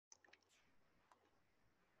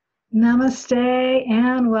Namaste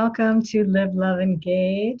and welcome to Live, Love,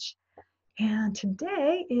 Engage. And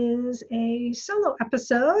today is a solo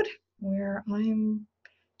episode where I'm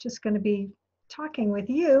just going to be talking with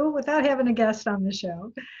you without having a guest on the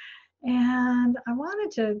show. And I wanted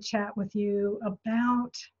to chat with you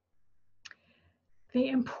about the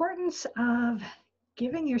importance of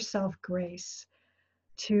giving yourself grace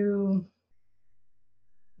to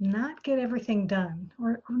not get everything done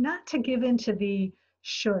or not to give into the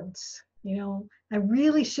shoulds. I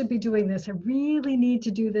really should be doing this. I really need to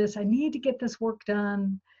do this. I need to get this work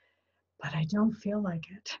done, but I don't feel like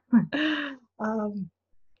it.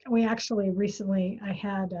 We actually recently, I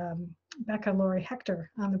had Becca Lori Hector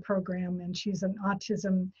on the program, and she's an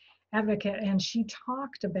autism advocate, and she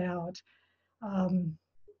talked about um,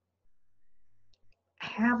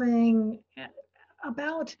 having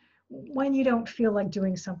about when you don't feel like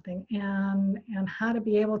doing something and how to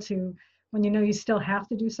be able to, when you know you still have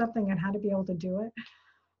to do something, and how to be able to do it.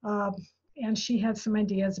 Um, and she had some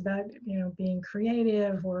ideas about, being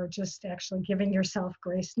creative or just actually giving yourself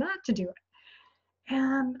grace not to do it.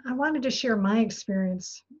 And I wanted to share my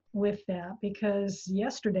experience with that because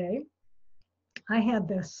yesterday I had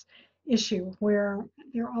this issue where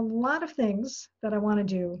there are a lot of things that I want to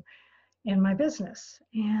do in my business.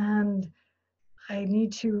 And I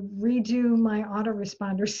need to redo my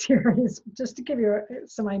autoresponder series just to give you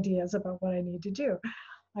some ideas about what I need to do.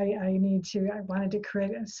 I wanted to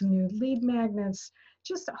create some new lead magnets,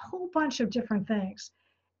 just a whole bunch of different things.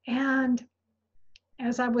 And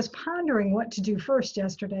as I was pondering what to do first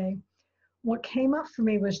yesterday, what came up for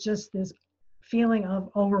me was just this feeling of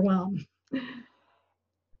overwhelm.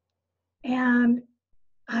 And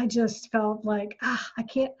I just felt like, I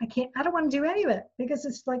don't want to do any of it because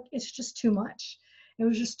it's just too much. It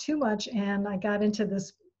was just too much. And I got into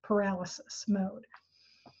this paralysis mode.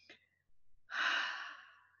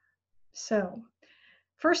 So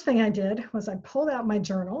first thing I did was I pulled out my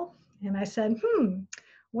journal and I said,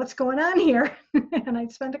 what's going on here? And I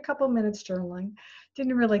spent a couple minutes journaling,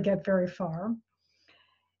 didn't really get very far.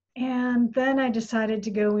 And then I decided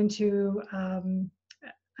to go into,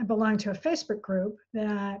 I belong to a Facebook group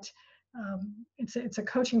that it's a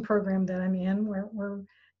coaching program that I'm in where we're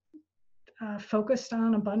focused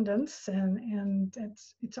on abundance, and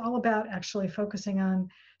it's all about actually focusing on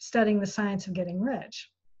studying the science of getting rich.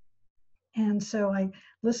 And so I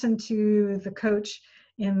listened to the coach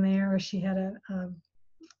in there. She had a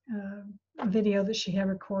video that she had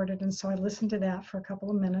recorded, and so I listened to that for a couple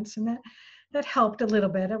of minutes, and that helped a little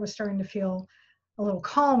bit. I was starting to feel a little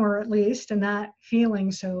calmer, at least, and not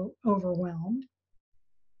feeling so overwhelmed.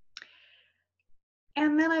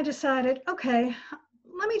 And then I decided, okay,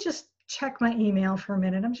 let me just check my email for a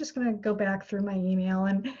minute. I'm just going to go back through my email,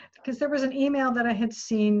 and because there was an email that I had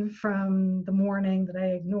seen from the morning that I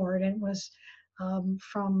ignored, and it was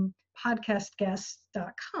from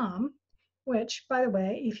podcastguests.com, which, by the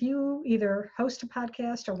way, if you either host a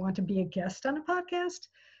podcast or want to be a guest on a podcast,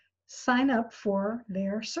 sign up for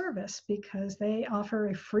their service because they offer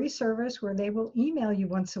a free service where they will email you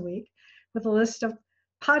once a week with a list of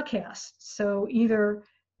podcasts. So either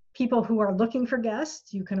people who are looking for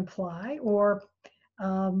guests, you can apply, or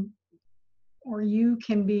you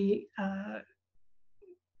can be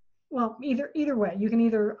either way. You can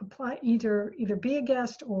either apply, either be a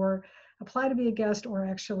guest or apply to be a guest, or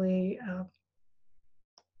actually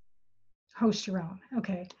host your own.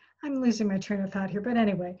 Okay, I'm losing my train of thought here, but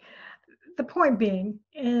anyway, the point being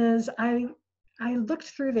is I looked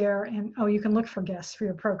through there, and you can look for guests for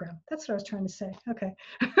your program. That's what I was trying to say. Okay,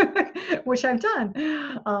 which I've done,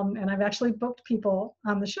 and I've actually booked people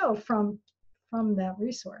on the show from that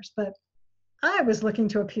resource. But I was looking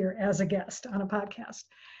to appear as a guest on a podcast,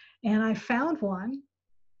 and I found one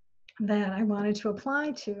that I wanted to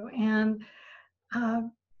apply to. And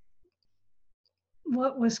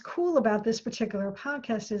what was cool about this particular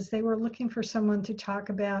podcast is they were looking for someone to talk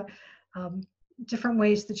about different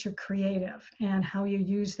ways that you're creative and how you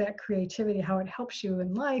use that creativity, how it helps you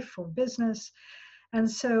in life or business. And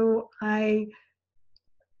so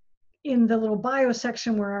in the little bio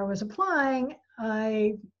section where I was applying,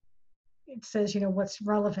 it says, what's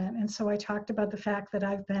relevant. And so I talked about the fact that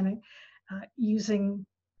I've been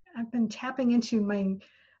tapping into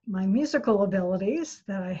my musical abilities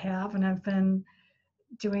that I have, and I've been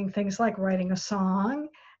doing things like writing a song.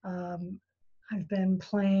 I've been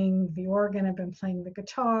playing the organ, I've been playing the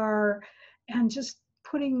guitar, and just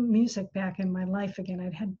putting music back in my life again. I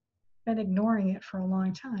had been ignoring it for a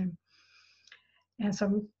long time. And so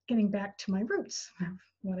I'm getting back to my roots,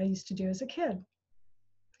 what I used to do as a kid.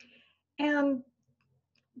 And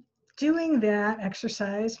doing that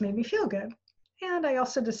exercise made me feel good. And I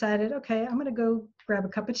also decided, okay, I'm going to go grab a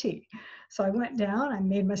cup of tea. So I went down, I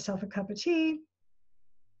made myself a cup of tea.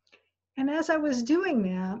 And as I was doing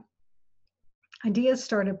that, ideas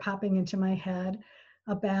started popping into my head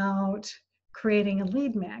about creating a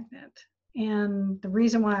lead magnet. And the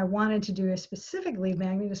reason why I wanted to do a specific lead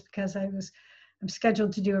magnet is because I'm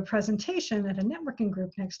scheduled to do a presentation at a networking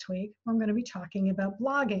group next week. I'm going to be talking about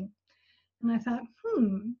blogging. And I thought,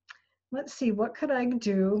 let's see, what could I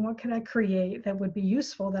do? What could I create that would be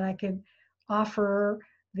useful that I could offer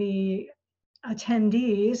the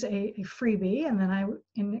attendees a freebie, and then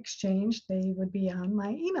in exchange, they would be on my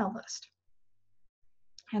email list.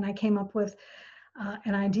 And I came up with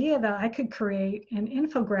an idea that I could create an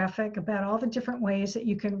infographic about all the different ways that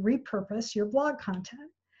you can repurpose your blog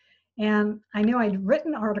content. And I know I'd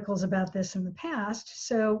written articles about this in the past,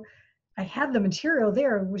 so I had the material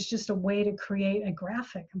there. It was just a way to create a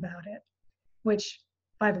graphic about it, which,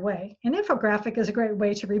 by the way, an infographic is a great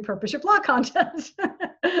way to repurpose your blog content.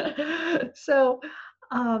 So,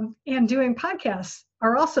 and doing podcasts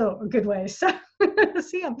are also a good way. So,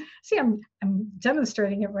 I'm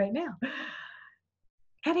demonstrating it right now.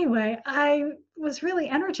 Anyway, I was really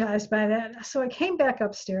energized by that. So I came back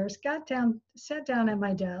upstairs, sat down at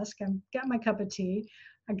my desk, and got my cup of tea.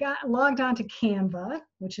 I got logged onto Canva,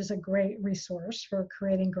 which is a great resource for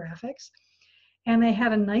creating graphics. And they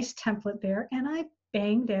had a nice template there, and I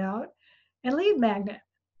banged out a lead magnet.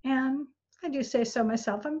 And I do say so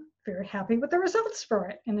myself, I'm very happy with the results for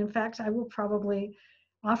it. And in fact, I will probably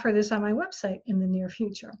offer this on my website in the near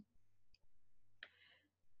future.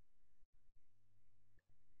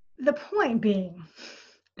 The point being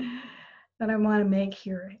that I want to make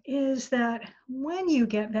here is that when you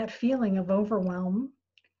get that feeling of overwhelm,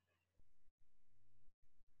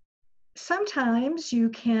 sometimes you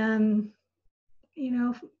can,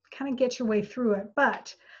 kind of get your way through it.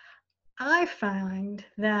 But I find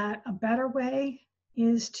that a better way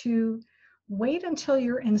is to wait until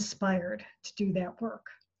you're inspired to do that work.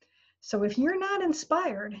 So if you're not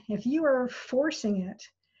inspired, if you are forcing it,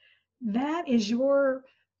 that is your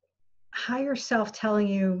higher self telling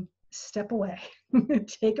you, step away,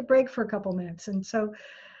 take a break for a couple minutes. And so,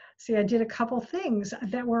 see, I did a couple things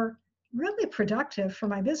that were really productive for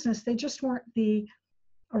my business. They just weren't the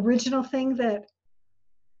original thing that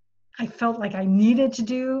I felt like I needed to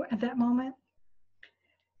do at that moment.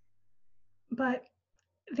 But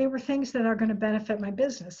they were things that are going to benefit my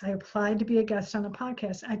business. I applied to be a guest on a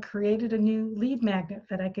podcast. I created a new lead magnet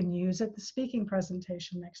that I can use at the speaking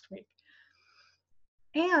presentation next week.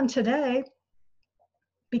 And today,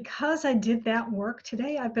 because I did that work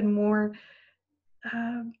today, I've been more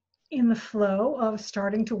in the flow of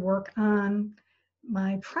starting to work on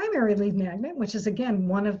my primary lead magnet, which is, again,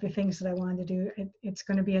 one of the things that I wanted to do. It's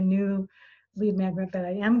going to be a new lead magnet that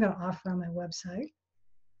I am going to offer on my website.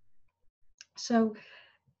 So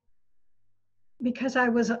because I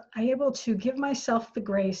was able to give myself the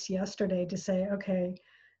grace yesterday to say, okay,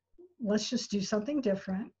 let's just do something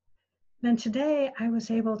different. Then today I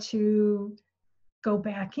was able to go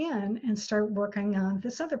back in and start working on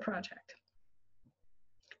this other project.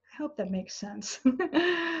 I hope that makes sense.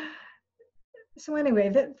 So anyway,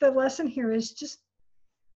 the lesson here is just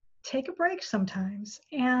take a break sometimes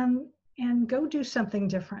and go do something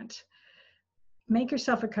different. Make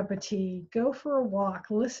yourself a cup of tea, go for a walk,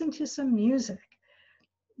 listen to some music,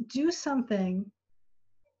 do something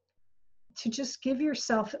to just give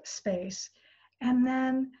yourself space. And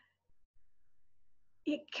then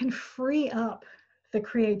it can free up the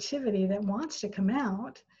creativity that wants to come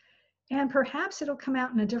out. And perhaps it'll come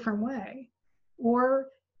out in a different way, or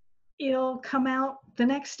it'll come out the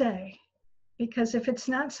next day. Because if it's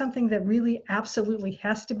not something that really absolutely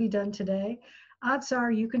has to be done today, odds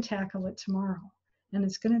are you can tackle it tomorrow and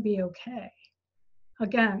it's going to be okay.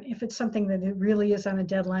 Again, if it's something that it really is on a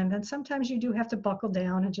deadline, then sometimes you do have to buckle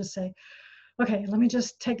down and just say, okay, let me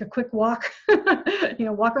just take a quick walk,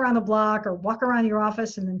 walk around the block or walk around your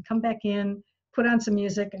office and then come back in, put on some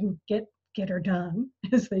music and get her done,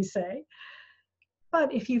 as they say.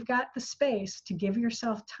 But if you've got the space to give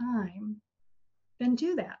yourself time, then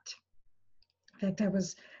do that. In fact, I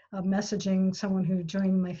was messaging someone who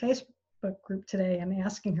joined my Facebook group today and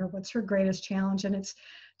asking her what's her greatest challenge, and it's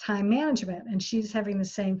time management. And she's having the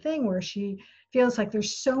same thing where she feels like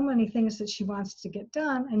there's so many things that she wants to get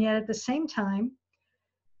done, and yet at the same time,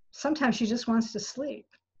 sometimes she just wants to sleep.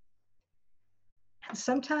 And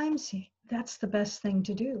sometimes that's the best thing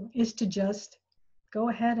to do, is to just go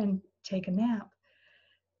ahead and take a nap.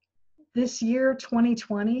 This year,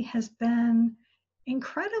 2020, has been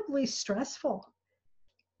incredibly stressful.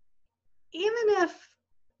 Even if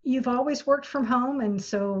you've always worked from home, and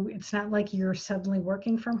so it's not like you're suddenly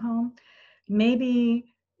working from home.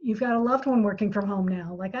 Maybe you've got a loved one working from home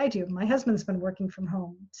now, like I do. My husband's been working from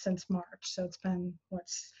home since March, so it's been,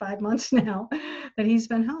 5 months now that he's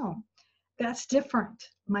been home. That's different.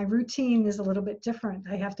 My routine is a little bit different.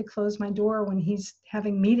 I have to close my door when he's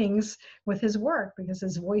having meetings with his work because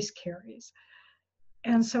his voice carries.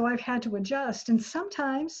 And so I've had to adjust. And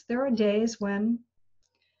sometimes there are days when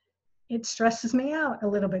it stresses me out a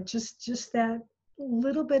little bit, just that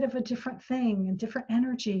little bit of a different thing, a different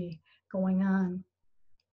energy going on.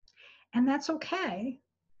 And that's okay,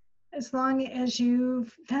 as long as you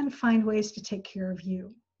then find ways to take care of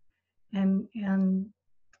you and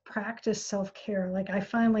practice self-care. Like, I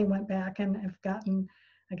finally went back and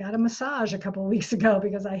I got a massage a couple of weeks ago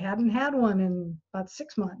because I hadn't had one in about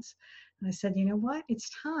 6 months. And I said, you know what? It's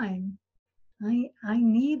time. I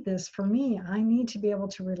need this for me. I need to be able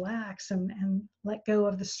to relax and let go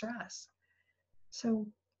of the stress. So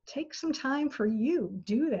take some time for you,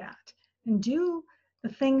 do that, and do the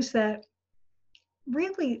things that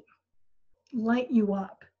really light you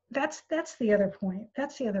up. That's the other point.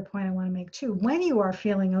 That's the other point I want to make too. When you are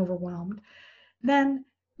feeling overwhelmed, then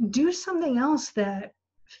do something else that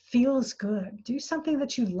feels good. Do something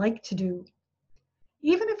that you like to do,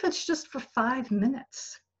 even if it's just for 5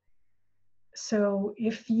 minutes. So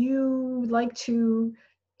if you like to,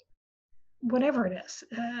 whatever it is,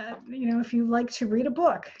 if you like to read a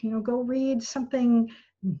book, go read something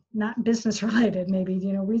not business related, maybe,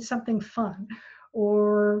 read something fun,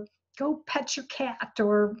 or go pet your cat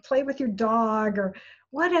or play with your dog or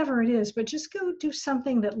whatever it is, but just go do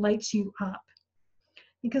something that lights you up.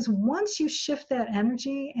 Because once you shift that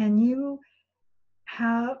energy and you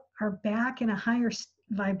are back in a higher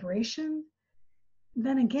vibration,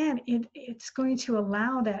 then again, it's going to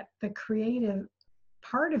allow the creative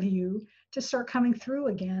part of you to start coming through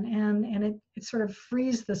again, and it sort of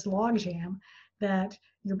frees this logjam that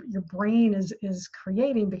your brain is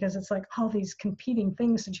creating, because it's like all these competing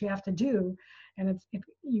things that you have to do, and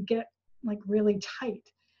you get like really tight.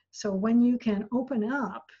 So when you can open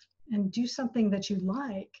up and do something that you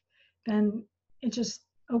like, then it just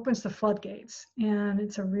opens the floodgates, and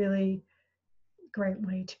it's a really great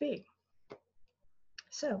way to be.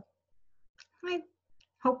 So I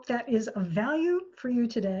hope that is of value for you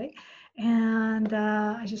today. And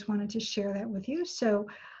I just wanted to share that with you. So,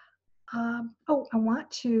 I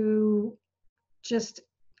want to just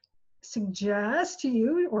suggest to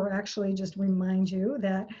you, or actually just remind you,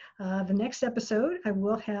 that the next episode, I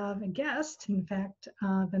will have a guest. In fact,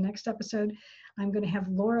 the next episode, I'm going to have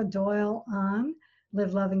Laura Doyle on,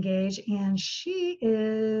 Live, Love, Engage, and she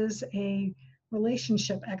is a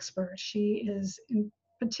relationship expert. She is, in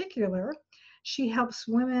particular, she helps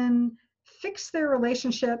women fix their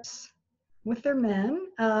relationships with their men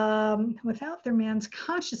without their man's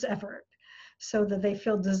conscious effort, so that they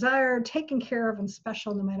feel desired, taken care of, and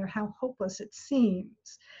special, no matter how hopeless it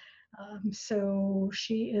seems. So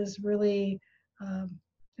she is really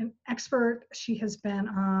an expert. She has been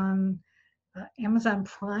on Amazon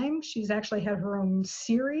Prime. She's actually had her own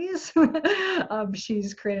series.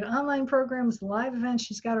 She's created online programs, live events.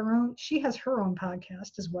 She has her own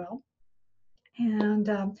podcast as well. And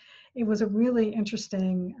it was a really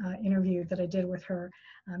interesting interview that I did with her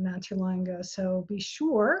not too long ago. So be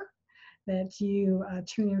sure that you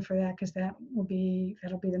tune in for that, because that'll be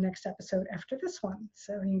the next episode after this one.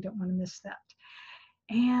 So you don't want to miss that.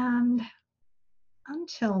 And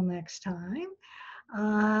until next time,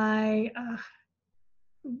 I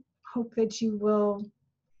hope that you will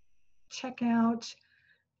check out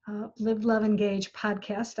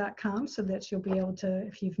liveloveengagepodcast.com, so that you'll be able to,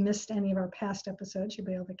 if you've missed any of our past episodes, you'll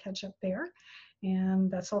be able to catch up there.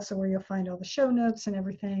 And that's also where you'll find all the show notes and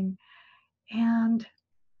everything. And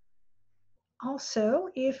also,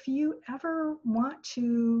 if you ever want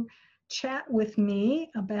to chat with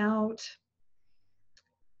me about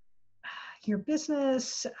your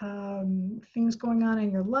business, things going on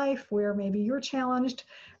in your life where maybe you're challenged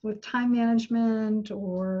with time management,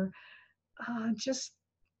 or just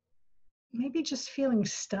feeling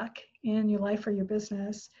stuck in your life or your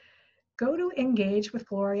business, go to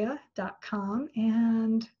engagewithgloria.com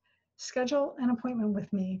and schedule an appointment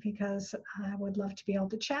with me, because I would love to be able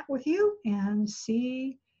to chat with you and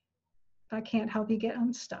see if I can't help you get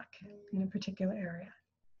unstuck in a particular area.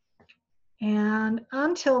 And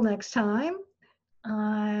until next time,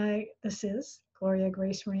 this is Gloria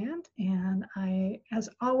Grace Rand, and I, as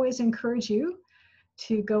always, encourage you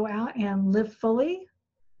to go out and live fully,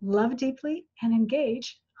 love deeply, and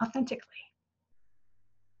engage authentically.